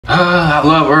I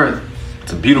love Earth.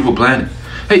 It's a beautiful planet.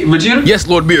 Hey, Vegeta? Yes,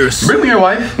 Lord Beerus. Bring me your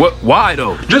wife. What? Why,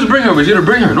 though? Just bring her, Vegeta.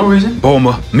 Bring her. No reason.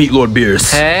 Bulma, meet Lord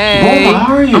Beerus. Hey. Bulma,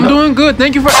 how are you? I'm doing good.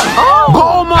 Thank you for...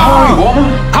 Bulma! How are you,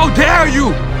 Bulma? How dare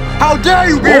you? How dare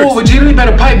you, Beerus? Oh, Vegeta, you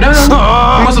better pipe down.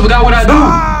 You must have forgot what I do.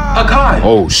 Hakai.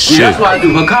 Oh, shit. Yeah, that's what I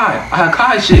do.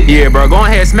 Hakai shit. Yeah, bro. Go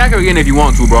ahead. Smack her again if you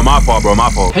want to, bro. My fault, bro. My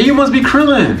fault. Hey, you must be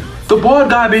Krillin. The bald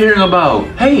guy I've been hearing about.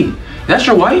 Hey, that's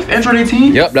your wife, Android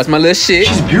 18? Yep, that's my little shit.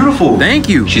 She's beautiful. Thank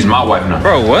you. She's my wife now.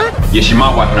 Bro, what? Yeah, she's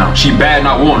my wife now. She bad,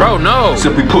 not wanted. Bro, no.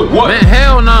 Simply put, what? Man,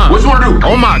 hell no. What you want to do?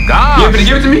 Oh, my God. You ain't finna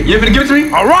give it to me? You ain't finna give it to me?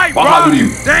 All right, bro. I'll do to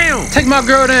you. Damn. Take my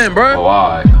girl then, bro. Oh, all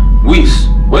right. Whis.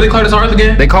 What do they call this on Earth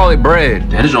again? They call it bread.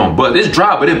 Damn, this on butt. It's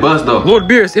dry, but it buzz though. Lord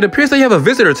Beerus, it appears that you have a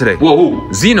visitor today. Whoa,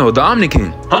 who? Zeno, the Omni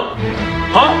King. Huh?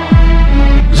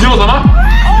 Huh? Zeno-sama?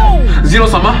 Oh!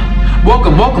 Zeno-sama?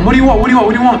 Welcome. What do you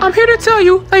want? I'm here to tell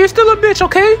you that you're still a bitch,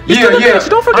 okay? You're still a bitch.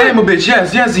 Don't forget. I am a bitch.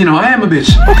 Yes, Zeno. I am a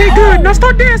bitch. Okay, good. Now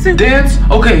start dancing. Dance?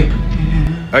 Okay.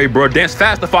 Hey, bro, dance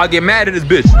fast before I get mad at this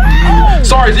bitch.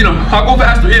 Sorry, Zeno. I'll go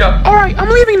faster. Yeah. All right, I'm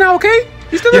leaving now, okay?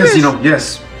 You still a bitch?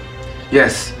 Yes, Zeno.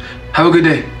 Yes. Have a good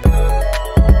day.